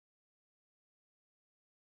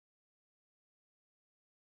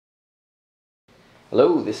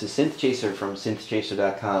Hello, this is Synthchaser from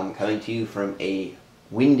synthchaser.com, coming to you from a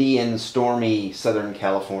windy and stormy Southern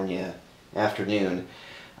California afternoon,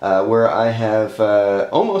 where I have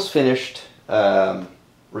almost finished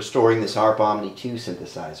restoring this ARP Omni 2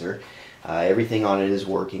 synthesizer. Everything on it is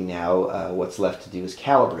working now. What's left to do is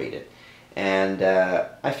calibrate it. And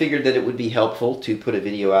I figured that it would be helpful to put a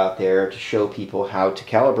video out there to show people how to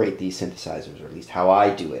calibrate these synthesizers, or at least how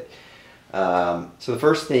I do it. So the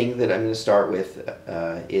first thing that I'm going to start with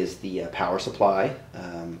is the power supply.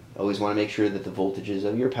 Always want to make sure that the voltages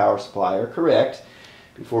of your power supply are correct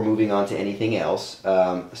before moving on to anything else.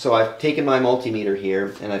 So I've taken my multimeter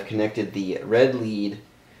here and I've connected the red lead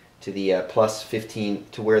to the plus 15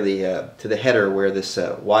 to where to the header where this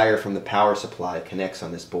wire from the power supply connects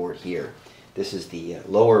on this board here. This is the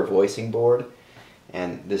lower voicing board,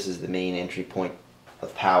 and this is the main entry point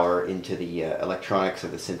of power into the electronics of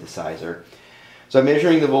the synthesizer. So I'm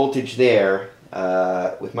measuring the voltage there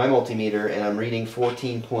with my multimeter, and I'm reading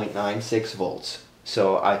 14.96 volts.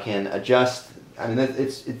 So I can adjust. I mean,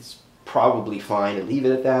 it's probably fine to leave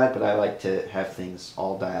it at that, but I like to have things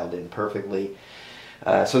all dialed in perfectly.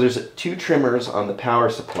 So there's two trimmers on the power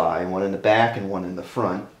supply, one in the back and one in the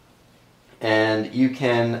front. And you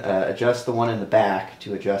can adjust the one in the back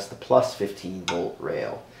to adjust the plus 15 volt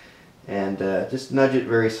rail. And just nudge it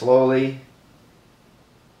very slowly,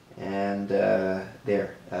 and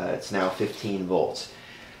there, it's now 15 volts.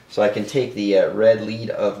 So I can take the red lead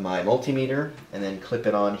of my multimeter and then clip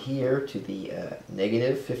it on here to the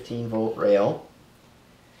negative 15 volt rail.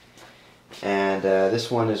 And this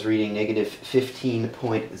one is reading negative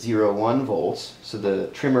 15.01 volts. So the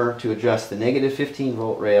trimmer to adjust the negative 15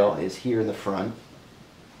 volt rail is here in the front.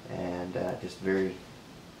 And just very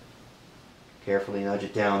carefully nudge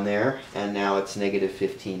it down there, and now it's negative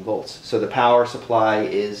 15 volts. So the power supply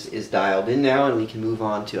is dialed in now, and we can move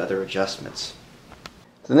on to other adjustments.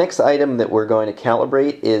 The next item that we're going to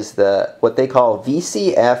calibrate is what they call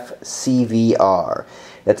Vcf Cvr.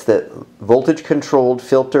 That's the voltage controlled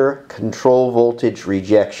filter control voltage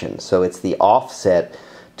rejection. So it's the offset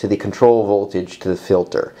to the control voltage to the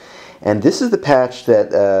filter. And this is the patch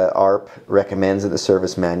that ARP recommends in the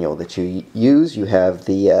service manual that you use. You have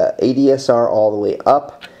the ADSR all the way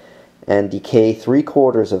up and decay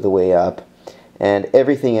 3/4 of the way up, and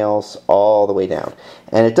everything else all the way down.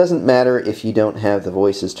 And it doesn't matter if you don't have the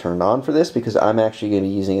voices turned on for this, because I'm actually going to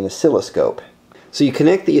be using an oscilloscope. So you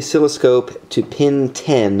connect the oscilloscope to pin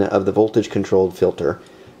 10 of the voltage controlled filter.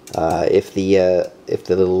 If the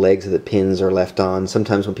little legs of the pins are left on,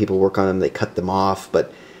 sometimes when people work on them they cut them off,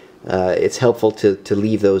 but it's helpful to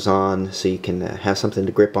leave those on so you can have something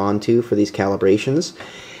to grip onto for these calibrations.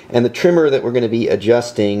 And the trimmer that we're going to be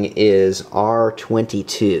adjusting is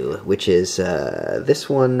R22, which is this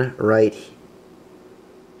one right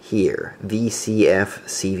here, Vcf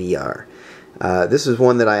Cvr. This is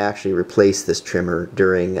one that I actually replaced this trimmer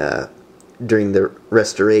during the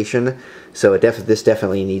restoration, so this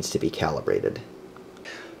definitely needs to be calibrated.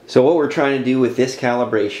 So what we're trying to do with this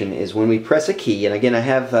calibration is when we press a key, and again I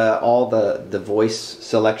have all the voice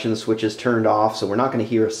selection switches turned off, so we're not going to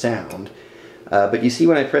hear a sound. But you see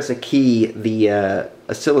when I press a key, the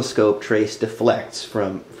oscilloscope trace deflects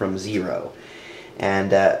from 0.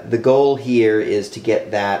 And the goal here is to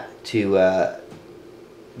get that to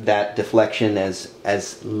that deflection as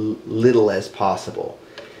little as possible.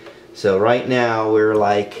 So right now we're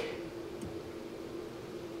like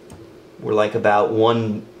about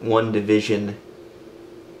one division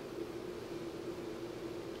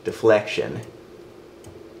deflection.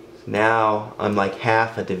 Now I'm like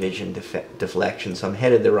half a division deflection, so I'm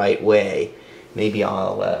headed the right way. Maybe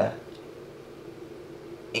I'll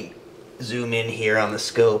zoom in here on the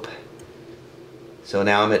scope. So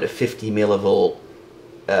now I'm at a 50 millivolt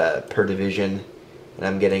per division, and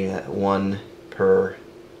I'm getting one per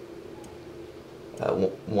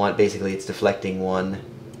one. Basically, it's deflecting one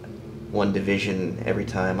division every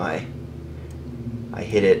time I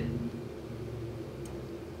hit it.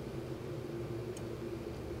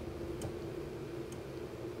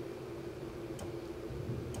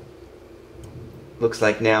 Looks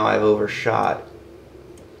like now I've overshot.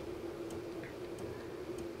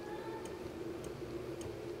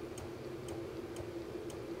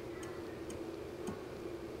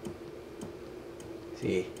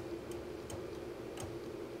 See?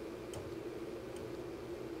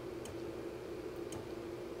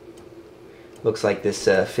 Looks like this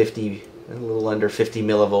a little under 50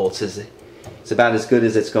 millivolts it's about as good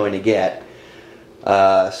as it's going to get.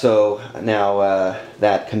 So now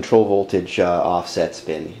that control voltage offset's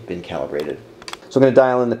been calibrated. So I'm going to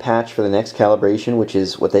dial in the patch for the next calibration, which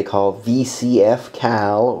is what they call Vcf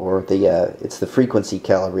Cal, or it's the frequency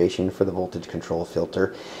calibration for the voltage control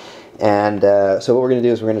filter. And so what we're going to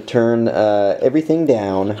do is we're going to turn everything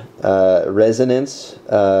down. Resonance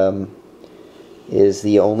is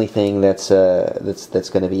the only thing that's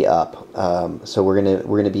going to be up. So we're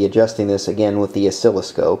going to be adjusting this again with the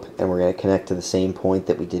oscilloscope, and we're going to connect to the same point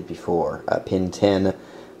that we did before, pin 10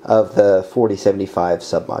 of the 4075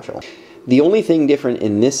 submodule. The only thing different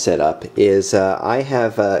in this setup is I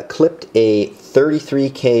have clipped a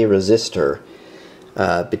 33K resistor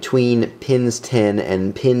between pins 10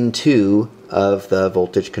 and pin 2 of the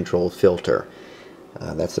voltage control filter.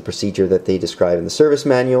 That's the procedure that they describe in the service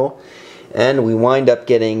manual. And we wind up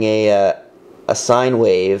getting a sine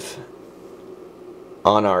wave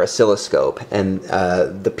on our oscilloscope, and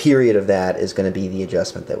the period of that is going to be the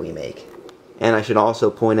adjustment that we make. And I should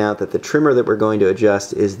also point out that the trimmer that we're going to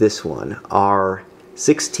adjust is this one,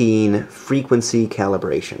 R16 frequency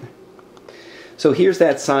calibration. So here's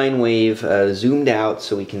that sine wave zoomed out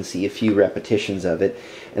so we can see a few repetitions of it.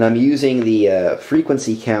 And I'm using the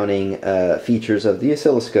frequency counting features of the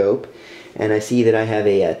oscilloscope, and I see that I have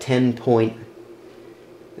a 10 point...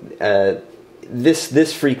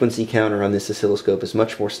 This frequency counter on this oscilloscope is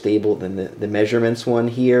much more stable than the measurements one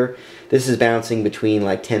here. This is bouncing between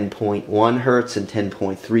like 10.1 hertz and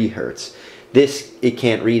 10.3 hertz. This, it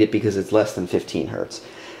can't read it because it's less than 15 hertz.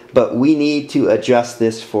 But we need to adjust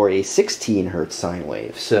this for a 16 hertz sine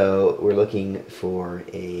wave. So we're looking for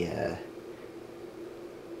a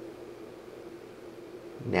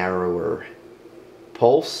narrower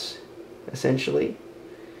pulse, essentially.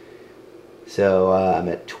 So I'm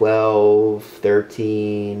at 12,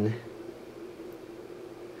 13,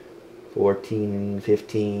 14,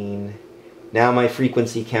 15. Now my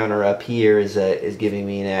frequency counter up here is giving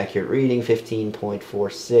me an accurate reading,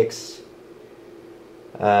 15.46.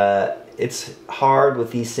 It's hard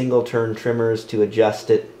with these single turn trimmers to adjust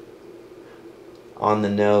it on the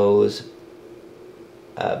nose,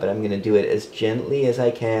 but I'm going to do it as gently as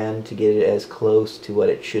I can to get it as close to what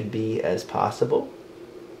it should be as possible.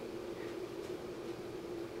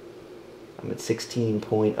 I'm at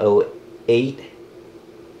 16.08,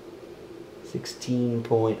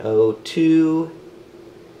 16.02,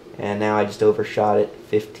 and now I just overshot it,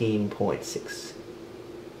 15.6.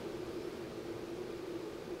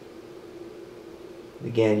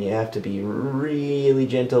 Again, you have to be really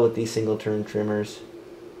gentle with these single turn trimmers.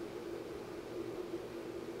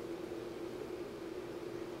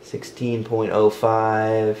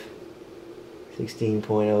 16.05,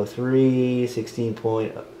 16.03,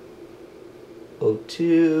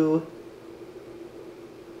 16.02,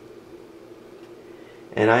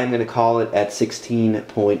 and I'm going to call it at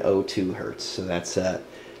 16.02 hertz. So that's as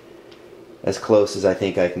close as I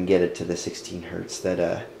think I can get it to the 16 hertz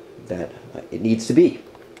that it needs to be.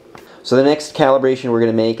 So the next calibration we're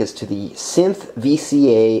going to make is to the Synth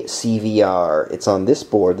Vca Cvr. It's on this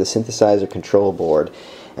board, the synthesizer control board,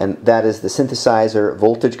 and that is the synthesizer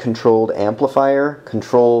voltage controlled amplifier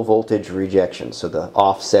control voltage rejection, so the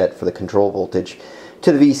offset for the control voltage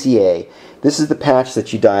to the VCA. This is the patch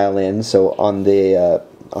that you dial in. So on the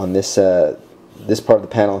this part of the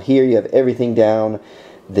panel here, you have everything down.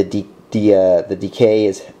 The decay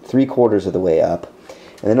is 3/4 of the way up.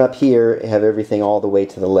 And then up here, you have everything all the way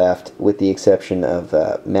to the left, with the exception of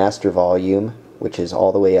master volume, which is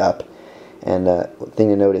all the way up. And one thing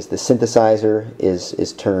to note is the synthesizer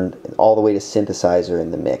is turned all the way to synthesizer in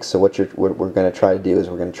the mix. So what we're going to try to do is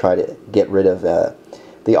we're going to try to get rid of the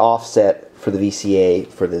offset for the VCA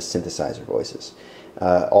for the synthesizer voices.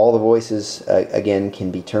 All the voices, again, can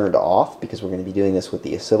be turned off because we're going to be doing this with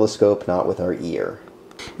the oscilloscope, not with our ear.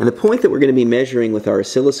 And the point that we're going to be measuring with our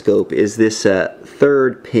oscilloscope is this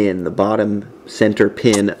third pin, the bottom center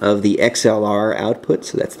pin of the XLR output,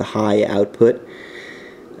 so that's the high output.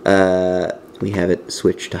 We have it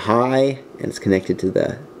switched to high, and it's connected to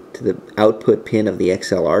the output pin of the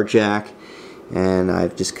XLR jack, and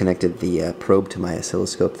I've just connected the probe to my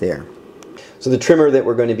oscilloscope there. So the trimmer that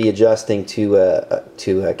we're going to be adjusting to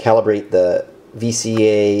calibrate the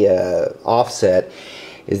VCA offset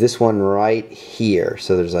is this one right here.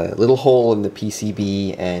 So there's a little hole in the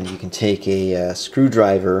PCB, and you can take a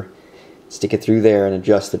screwdriver, stick it through there, and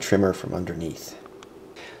adjust the trimmer from underneath.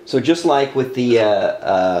 So just like with the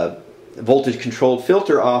voltage controlled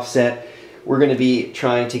filter offset, we're going to be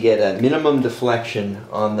trying to get a minimum deflection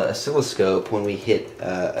on the oscilloscope when we hit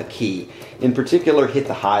a key. In particular, hit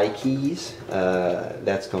the high keys.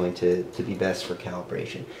 That's going to be best for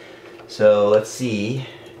calibration. So let's see.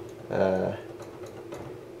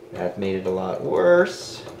 That made it a lot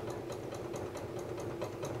worse.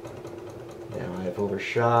 Now I I've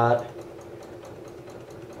overshot.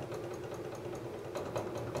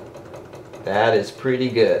 That is pretty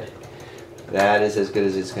good. That is as good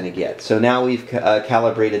as it's going to get. So now we've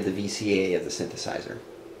calibrated the VCA of the synthesizer.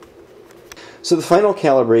 So the final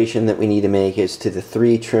calibration that we need to make is to the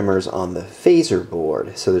 3 trimmers on the phaser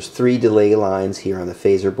board. So there's 3 delay lines here on the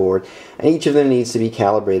phaser board, and each of them needs to be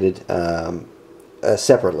calibrated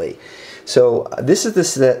separately. So this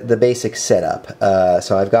is the basic setup.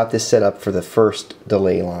 So I've got this set up for the first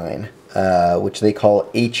delay line, which they call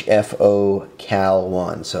HFO Cal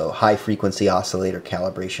 1, so high frequency oscillator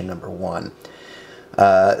calibration number 1.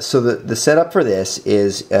 So the setup for this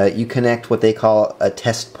is you connect what they call a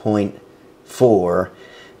test point 4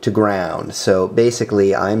 to ground. So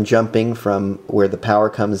basically I'm jumping from where the power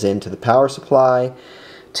comes into the power supply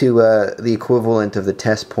to the equivalent of the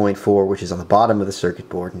test point 4, which is on the bottom of the circuit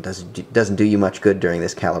board, and doesn't do you much good during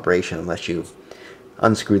this calibration unless you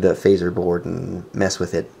unscrew the phaser board and mess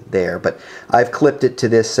with it there. But I've clipped it to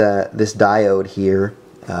this this diode here,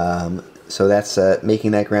 so that's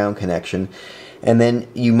making that ground connection. And then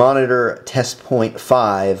you monitor test point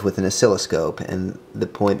 5 with an oscilloscope, and the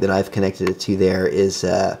point that I've connected it to there is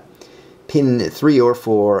pin 3 or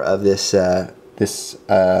 4 of this IC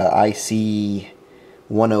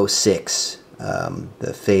 106,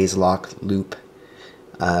 the phase lock loop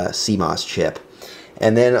CMOS chip.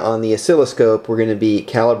 And then on the oscilloscope, we're going to be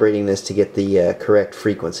calibrating this to get the correct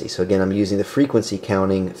frequency. So again, I'm using the frequency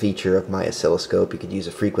counting feature of my oscilloscope. You could use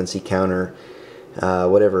a frequency counter,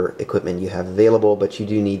 whatever equipment you have available, but you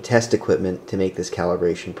do need test equipment to make this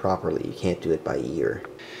calibration properly. You can't do it by ear.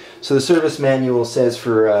 So the service manual says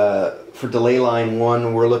for delay line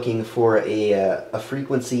 1, we're looking for a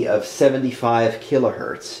frequency of 75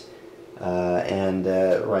 kilohertz.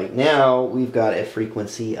 Right now, we've got a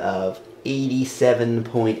frequency of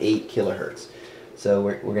 87.8 kilohertz. So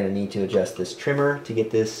we're going to need to adjust this trimmer to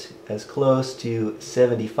get this as close to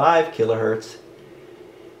 75 kilohertz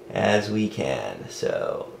as we can.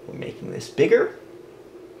 So we're making this bigger.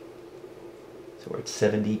 So we're at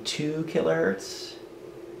 72 kilohertz,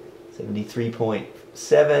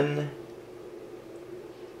 73.7,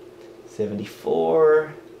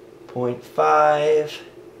 74.5,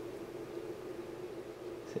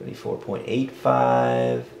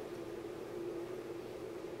 74.85,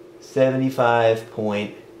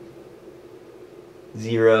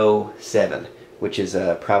 75.07, which is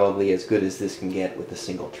probably as good as this can get with a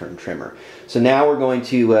single turn trimmer. So now we're going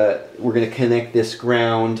to connect this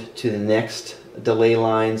ground to the next delay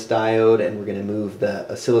lines diode, and we're going to move the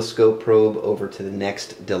oscilloscope probe over to the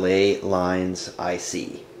next delay lines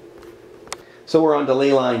IC. So we're on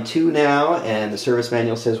delay line 2 now, and the service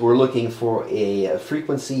manual says we're looking for a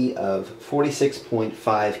frequency of 46.5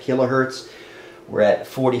 kilohertz. We're at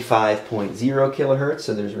 45.0 kilohertz,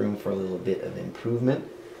 so there's room for a little bit of improvement.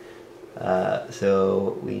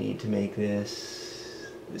 So we need to make this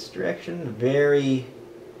direction. Very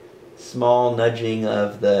small nudging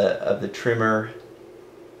of the trimmer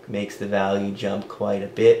makes the value jump quite a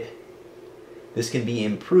bit. This can be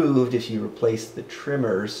improved if you replace the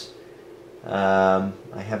trimmers. I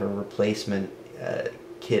have a replacement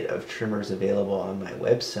kit of trimmers available on my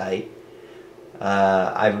website.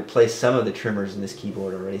 I've replaced some of the trimmers in this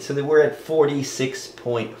keyboard already, so that we're at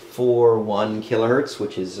 46.41 kilohertz,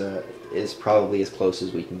 which is probably as close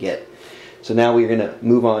as we can get. So now we're going to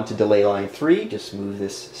move on to delay line 3. Just move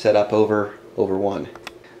this setup over 1.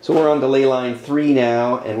 So we're on delay line 3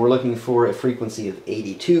 now, and we're looking for a frequency of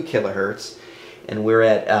 82 kilohertz, and we're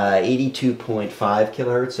at 82.5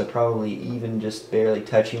 kilohertz. So probably even just barely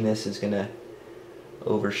touching this is going to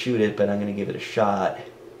overshoot it, but I'm going to give it a shot.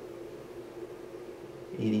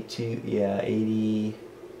 82, yeah, 80.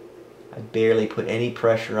 I barely put any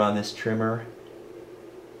pressure on this trimmer.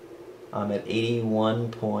 I'm at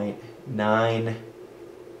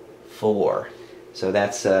 81.94. So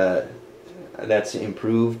that's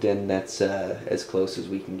improved, and that's as close as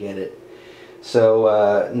we can get it.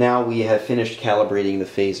 So now we have finished calibrating the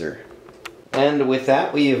phaser. And with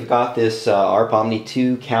that, we have got this ARP Omni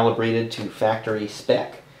 2 calibrated to factory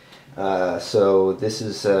spec. So this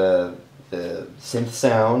is the synth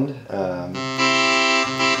sound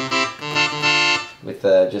with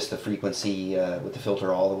just the frequency with the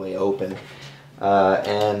filter all the way open,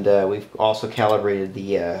 and we've also calibrated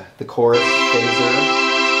the chorus phaser,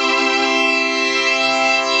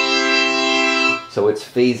 so it's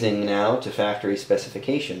phasing now to factory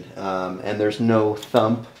specification, and there's no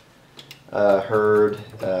thump heard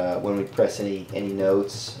when we press any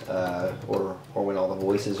notes or when all the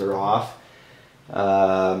voices are off.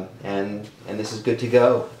 And this is good to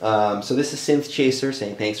go. So this is Synthchaser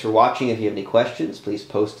saying thanks for watching. If you have any questions, please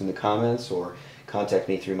post in the comments or contact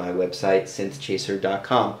me through my website,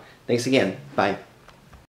 synthchaser.com. Thanks again. Bye.